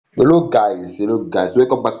Hello guys,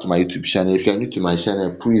 welcome back to my YouTube channel. If you are new to my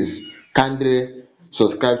channel, please kindly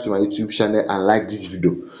subscribe to my YouTube channel and like this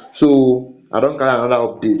video. So I don't carry another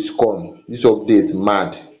update come. This update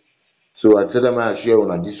mad. So I tell them I share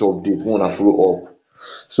on this update, we wanna follow up.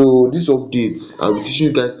 So this update, I'll be teaching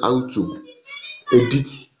you guys how to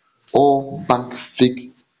edit all bank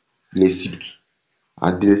fake receipt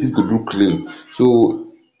and the receipt go look clean.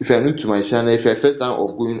 So if you are new to my channel, if you are first time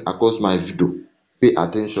of going across my video, pay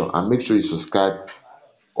attention and make sure you subscribe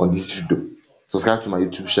on this video, subscribe to my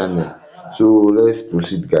YouTube channel. So let's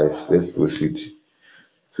proceed guys, let's proceed.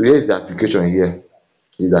 So here is the application. Here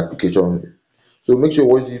is the application. So make sure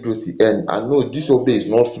you watch this video till the end. And no, this update is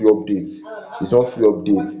not free update, it's not free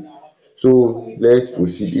update. So let's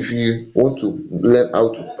proceed. If you want to learn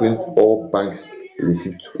how to print all banks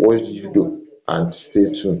receipt, watch this video and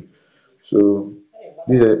stay tuned. So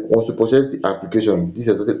this is once you purchase the application, this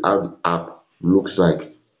is exactly how the app looks like.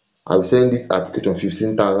 I will send this application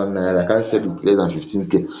 15,000 naira. I can't sell it less than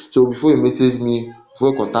 15k. So before you message me, before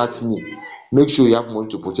you contact me, make sure you have money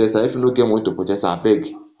to purchase am. If you no get money to purchase am,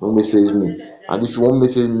 abeg no message me. And if you wan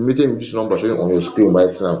message me this number showing on your screen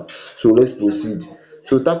right now. So let's proceed.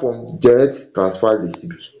 So tap on generate transfer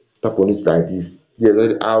receipt. Tap on it like this. This is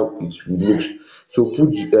exactly how it will look. So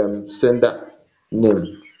put the sender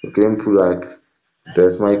name. Okay, let me put like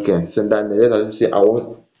there's Michael. Sender name. Let us say I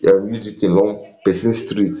want use this thing long person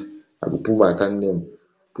street. I go put my account name,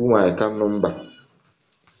 put my account number.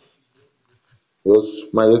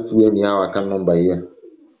 Just put anyhow account number here.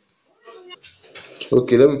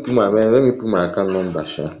 Okay, let me put my account number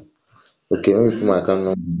sha. Okay, let me put my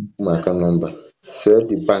account number, select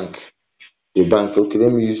the bank. Okay,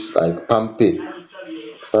 let me use like Palmpay.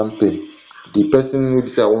 The person wey be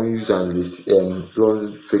say I wan use am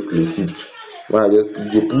run fake receipt, when I just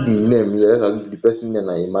you go put the name here. Let assume the person name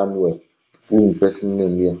na Emmanuel, put the person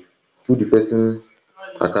name here, put the person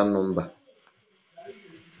account number.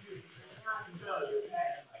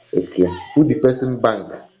 Okay, put the person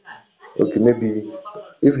bank. Okay, maybe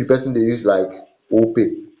if the person dey use like Opay,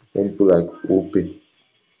 let me put like Opay.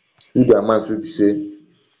 Put the amount wey be say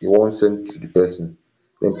you wan send to the person,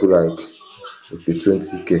 let me put like okay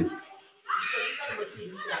 20k,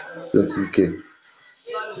 20k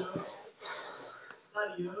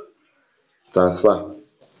transfer.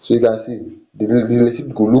 So you can see the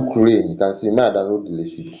receipt go look real. You can see, make I download the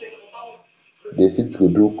receipt. The receipt go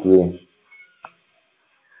look real.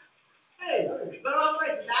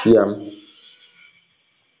 See am?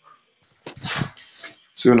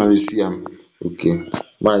 So una dey see am? Okay,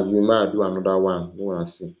 make I do another one, make una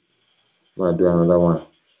see. Make I do another one.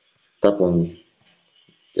 Tap on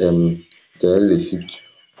generate receipt.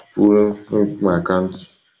 Let me put my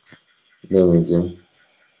account name again,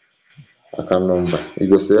 account number. You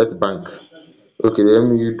go select bank. Okay, let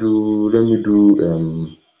me do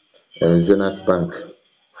Zenith bank.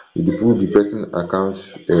 You dey put the person account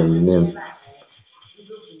name.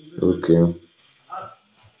 Okay,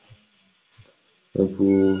 let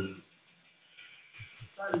me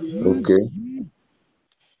okay,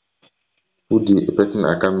 put the person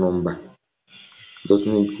account number. Just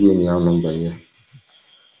make me put anyhow number here.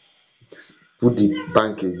 Put the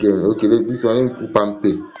bank again. Okay, this one let me put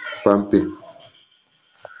Palmpay.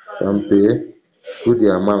 Put the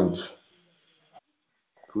amount.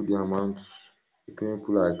 You can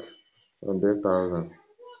put like 100,000.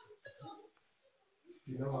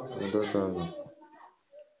 100,000.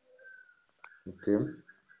 Okay.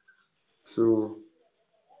 So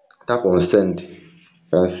tap on send. You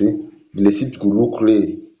can see the receipt go look real.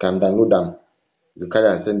 You can download am. You carry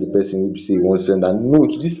and send the person wey be say you wan send. And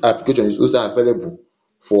note, this application is also available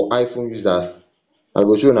for iPhone users. I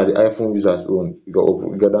go show una the iPhone users own. You go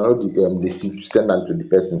download the receipt, send am to the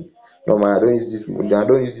person. Normal, I don use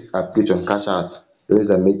this application cash out. I don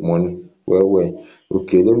use am make money well well.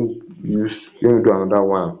 Okay, let me do another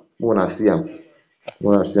one. Make una see am.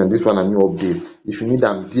 This one na new update. If you need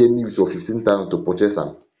am, DM me with your 15,000 to purchase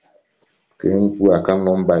am. Okay, let me put account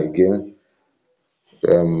number again.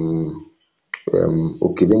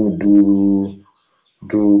 Okay, let me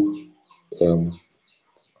do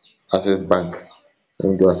Access Bank.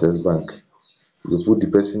 Let me do Access Bank. You put the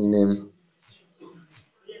person name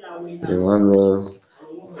Emmanuel.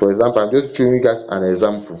 For example, I'm just showing you guys an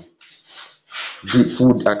example.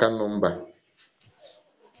 Put account number.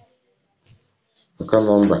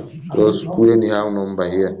 Just put anyhow number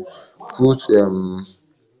here. Put the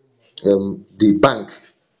bank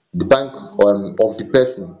of the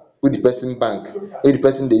person. Put the person bank. If the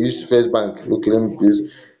person dey use Firstbank, okay, let me use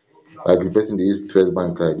like the person dey use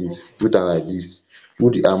Firstbank like this. Put am like this.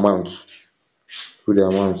 Put the amount. put the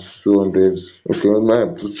amount 200. Okay, maybe I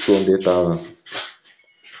put 200,000.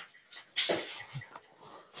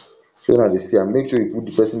 So now they see am, make sure you put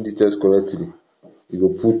the person details correctly. You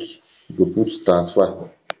go put transfer.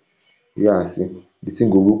 You can see the thing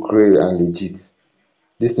go look real and legit.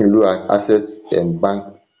 This thing look like access bank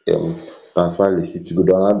transfer receipt. You go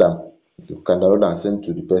download am, you can download and send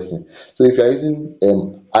to the person. So if you are using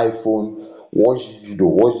iPhone, watch this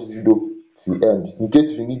video till end. In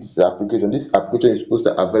case if you need this application is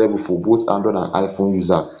also available for both Android and iPhone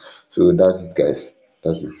users. So that's it, guys.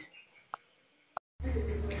 That's it.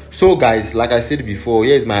 So guys, like I said before,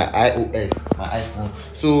 here is my iOS, my iPhone.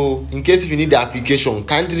 So in case if you need the application,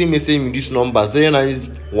 kindly message me this number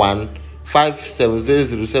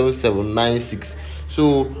 09157007796.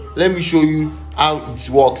 So let me show you how it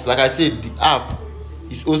works. Like I said, the app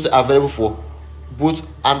is also available for both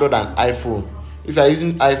Android and iPhone. If you are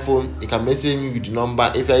using iPhone, you can message me with the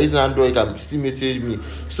number. If you are using Android, you can still message me.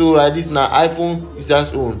 So like this now, iPhone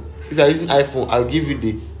users own. If you are using iPhone, I'll give you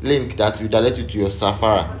the link that will direct you to your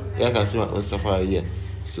Safari. You guys can see my own Safari here.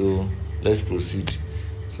 So let's proceed.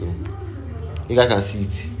 So you guys can see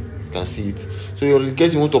it. You can see it. So in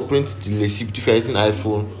case you want to print the receipt, if you are using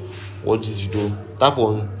iPhone, watch this video. Tap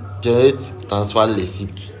on generate transfer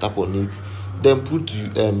receipt. Tap on it. Then put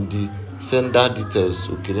the sender details.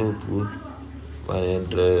 Okay, let me put my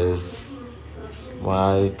address,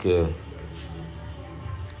 Michael.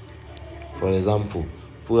 For example,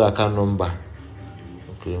 put account number.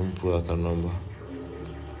 Okay, let me put account number.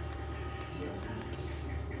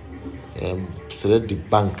 Select the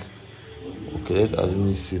bank. Okay, let's assume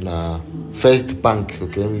it's in Firstbank.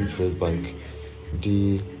 Okay, let me use Firstbank.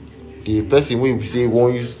 The person wey be say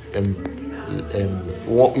wan use you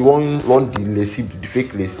wan run the receipt, the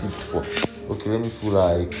fake receipt for. Okay, let me put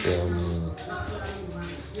like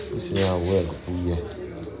which name wey I go put here?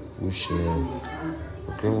 Which name?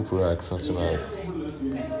 Okay, let me put like something like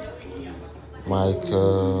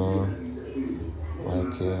Michael.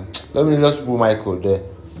 Let me just put Michael there.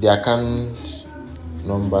 The account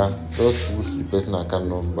number, just put the person account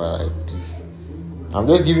number like this. I'm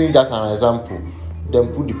just giving you guys an example. Then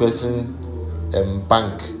put the person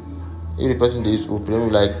bank. If the person dey use Opay,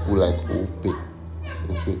 let me put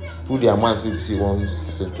Opay. Put the amount wey be say you wan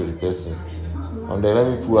send to the person. And then let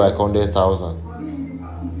me put like 100,000.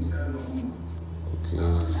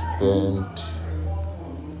 Okay, spend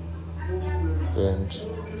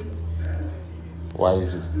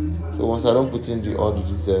wisely. So once I don't put in all the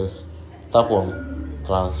details, tap on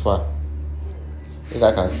transfer. You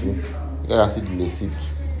guys can see the receipt.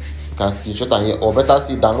 You can screenshot am here, or better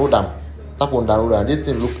say download am. Tap on download, and this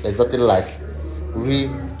thing look exactly like real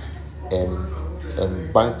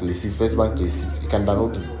bank receipt, Firstbank receipt. You can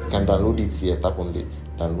download it here. Tap on the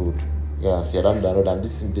download. Yeah, see, I don't download, and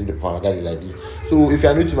this thing did the power guide like this. So if you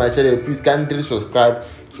are new to my channel, please kindly subscribe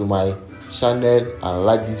to my channel and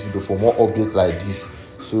like this video for more updates like this.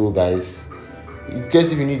 So guys, in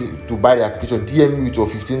case if you need to buy the application, DM me with your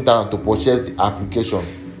 15,000 to purchase the application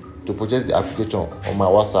on my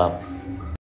WhatsApp.